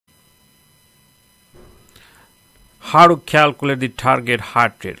how to calculate the target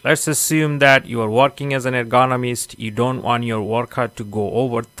heart rate. Let's assume that you are working as an ergonomist. You don't want your worker to go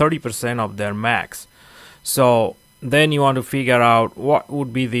over 30% of their max. So then you want to figure out what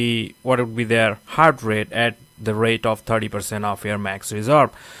would be their heart rate at the rate of 30% of your max reserve.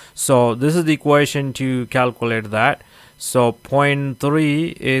 So this is the equation to calculate that. So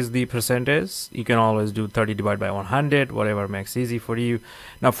 0.3 is the percentage. You can always do 30 divided by 100, whatever makes easy for you.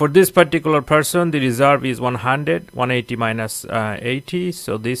 Now for this particular person, the reserve is 100, 180 minus 80.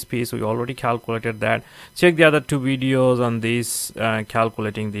 So this piece, we already calculated that. Check the other two videos on this,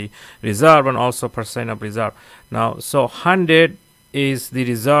 calculating the reserve and also percent of reserve. Now, so 100 is the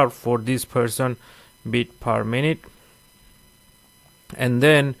reserve for this person, beat per minute. And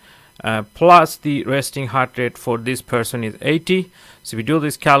then plus the resting heart rate for this person is 80. So we do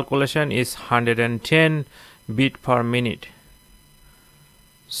this calculation is 110 beat per minute.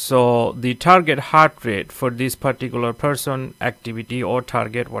 So the target heart rate for this particular person, activity or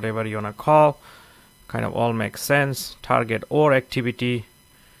target, whatever you wanna call, kind of all makes sense. Target or activity,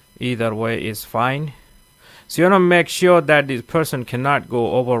 either way is fine. So you wanna make sure that this person cannot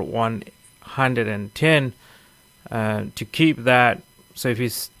go over 110 to keep that. So if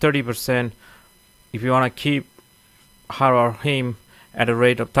it's 30%, if you want to keep her or him at a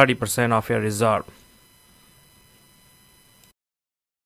rate of 30% of your reserve.